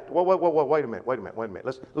did that. Wait a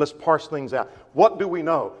minute. Let's parse things out. What do we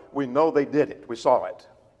know? We know they did it. We saw it.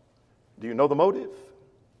 Do you know the motive?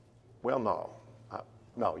 Well, no.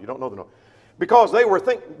 No, you don't know the motive. Because they were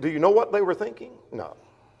thinking, do you know what they were thinking? No.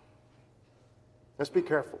 Let's be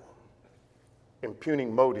careful.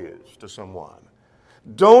 Impugning motives to someone.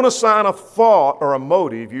 Don't assign a thought or a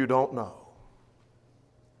motive you don't know.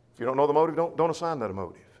 If you don't know the motive, don't assign that a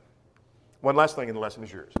motive. One last thing in the lesson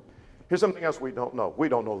is yours. Here's something else we don't know. We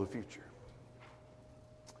don't know the future.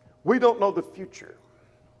 We don't know the future.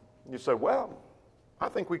 You say, well, I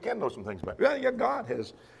think we can know some things about it. Yeah, God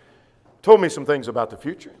has told me some things about the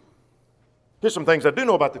future. Here's some things I do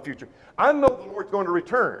know about the future. I know the Lord's going to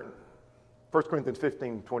return. 1 Corinthians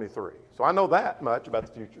 15:23. So I know that much about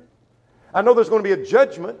the future. I know there's going to be a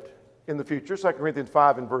judgment in the future, 2 Corinthians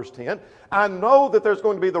 5 and verse 10. I know that there's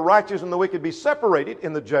going to be the righteous and the wicked be separated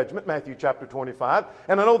in the judgment, Matthew chapter 25.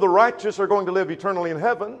 And I know the righteous are going to live eternally in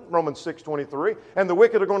heaven, Romans 6:23. And the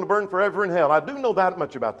wicked are going to burn forever in hell. I do know that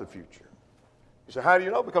much about the future. You say, how do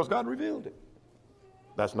you know? Because God revealed it.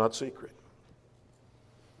 That's not secret.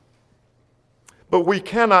 But we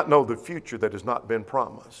cannot know the future that has not been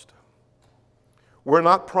promised. We're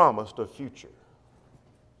not promised a future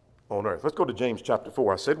on earth. Let's go to James chapter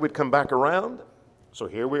 4. I said we'd come back around, so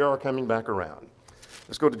here we are coming back around.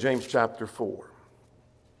 Let's go to James chapter 4.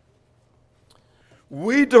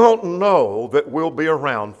 We don't know that we'll be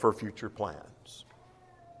around for future plans.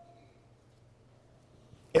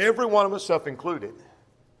 Every one of us, self included,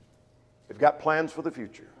 have got plans for the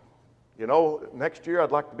future. You know, next year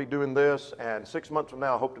I'd like to be doing this, and 6 months from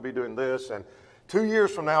now I hope to be doing this, and 2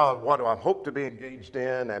 years from now what do I hope to be engaged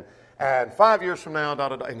in, and 5 years from now,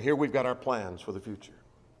 and here we've got our plans for the future.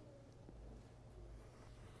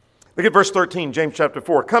 Look at verse 13, James chapter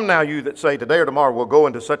 4. Come now, you that say, today or tomorrow we'll go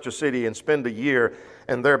into such a city and spend a year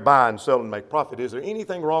and there buy and sell and make profit. Is there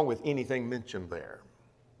anything wrong with anything mentioned there?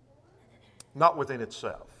 Not within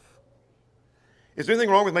itself. Is there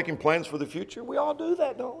anything wrong with making plans for the future? We all do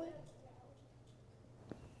that, don't we?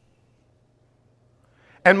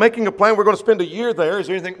 And making a plan, we're going to spend a year there. Is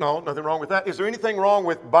there anything? No, nothing wrong with that. Is there anything wrong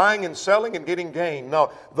with buying and selling and getting gain?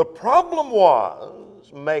 No. The problem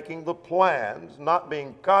was making the plans, not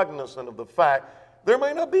being cognizant of the fact there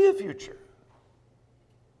may not be a future.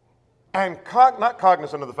 and not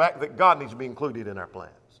cognizant of the fact that God needs to be included in our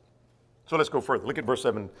plans. So let's go further. Look at verse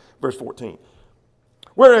 14.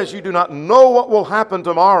 Whereas you do not know what will happen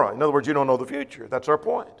tomorrow. In other words, you don't know the future. That's our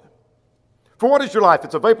point. For what is your life?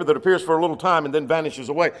 It's a vapor that appears for a little time and then vanishes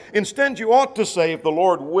away. Instead, you ought to say, if the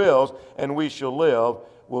Lord wills and we shall live,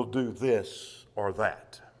 we'll do this or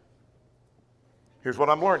that. Here's what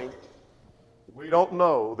I'm learning. We don't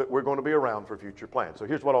know that we're going to be around for future plans. So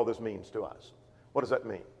here's what all this means to us. What does that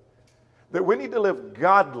mean? That we need to live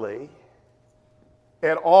godly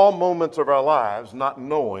at all moments of our lives, not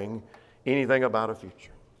knowing anything about a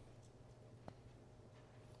future.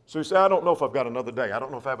 So you say, I don't know if I've got another day. I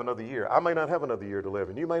don't know if I have another year. I may not have another year to live,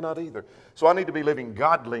 and you may not either. So I need to be living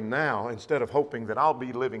godly now instead of hoping that I'll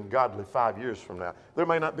be living godly 5 years from now. There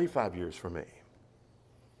may not be 5 years for me.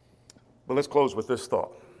 But let's close with this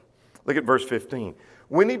thought. Look at verse 15.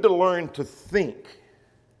 We need to learn to think,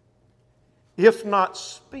 if not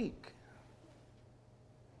speak.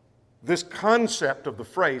 This concept of the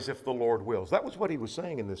phrase, if the Lord wills. That was what he was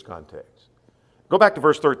saying in this context. Go back to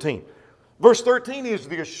verse 13. Verse 13 is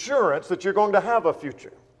the assurance that you're going to have a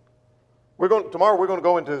future. Tomorrow we're going to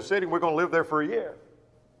go into the city and we're going to live there for a year.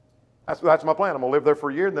 That's my plan. I'm going to live there for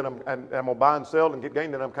a year, and then I'm going to buy and sell and get gain,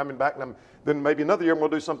 then I'm coming back, and then maybe another year I'm going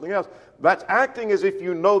to do something else. That's acting as if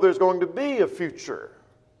you know there's going to be a future.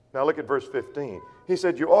 Now look at verse 15. He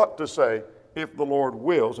said, you ought to say, if the Lord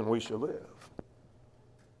wills and we shall live.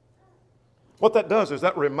 What that does is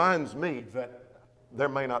that reminds me that there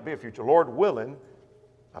may not be a future. Lord willing,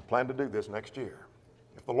 I plan to do this next year.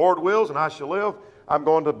 If the Lord wills and I shall live, I'm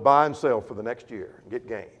going to buy and sell for the next year and get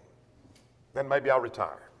gain. Then maybe I'll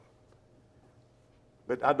retire.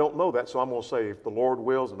 But I don't know that, so I'm going to say, if the Lord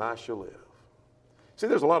wills and I shall live. See,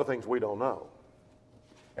 there's a lot of things we don't know.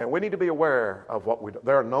 And we need to be aware of what we do.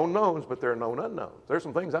 There are known knowns, but there are known unknowns. There's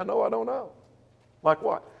some things I know I don't know. Like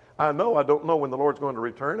what? I know I don't know when the Lord's going to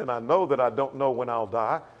return, and I know that I don't know when I'll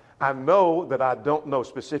die. I know that I don't know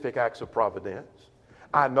specific acts of providence.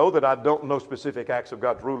 I know that I don't know specific acts of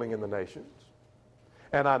God's ruling in the nations.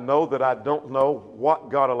 And I know that I don't know what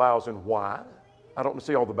God allows and why. I don't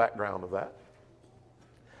see all the background of that.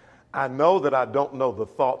 I know that I don't know the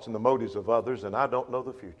thoughts and the motives of others, and I don't know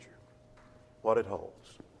the future, what it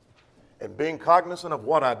holds. And being cognizant of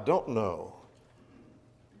what I don't know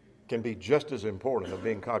can be just as important as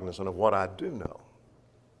being cognizant of what I do know.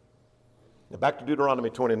 Now back to Deuteronomy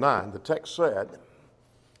 29, the text said,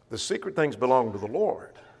 the secret things belong to the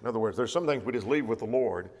Lord. In other words, there's some things we just leave with the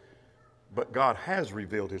Lord, but God has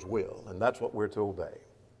revealed his will, and that's what we're to obey.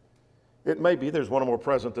 It may be there's one or more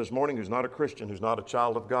present this morning who's not a Christian, who's not a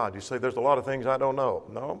child of God. You say, there's a lot of things I don't know.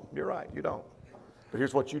 No, you're right, you don't. But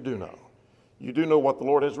here's what you do know. You do know what the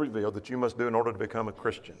Lord has revealed that you must do in order to become a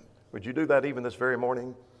Christian. Would you do that even this very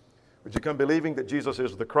morning? Would you come believing that Jesus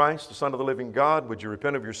is the Christ, the Son of the living God? Would you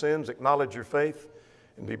repent of your sins, acknowledge your faith,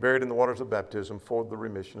 and be buried in the waters of baptism for the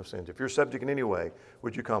remission of sins? If you're subject in any way,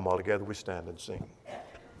 would you come while together we stand and sing?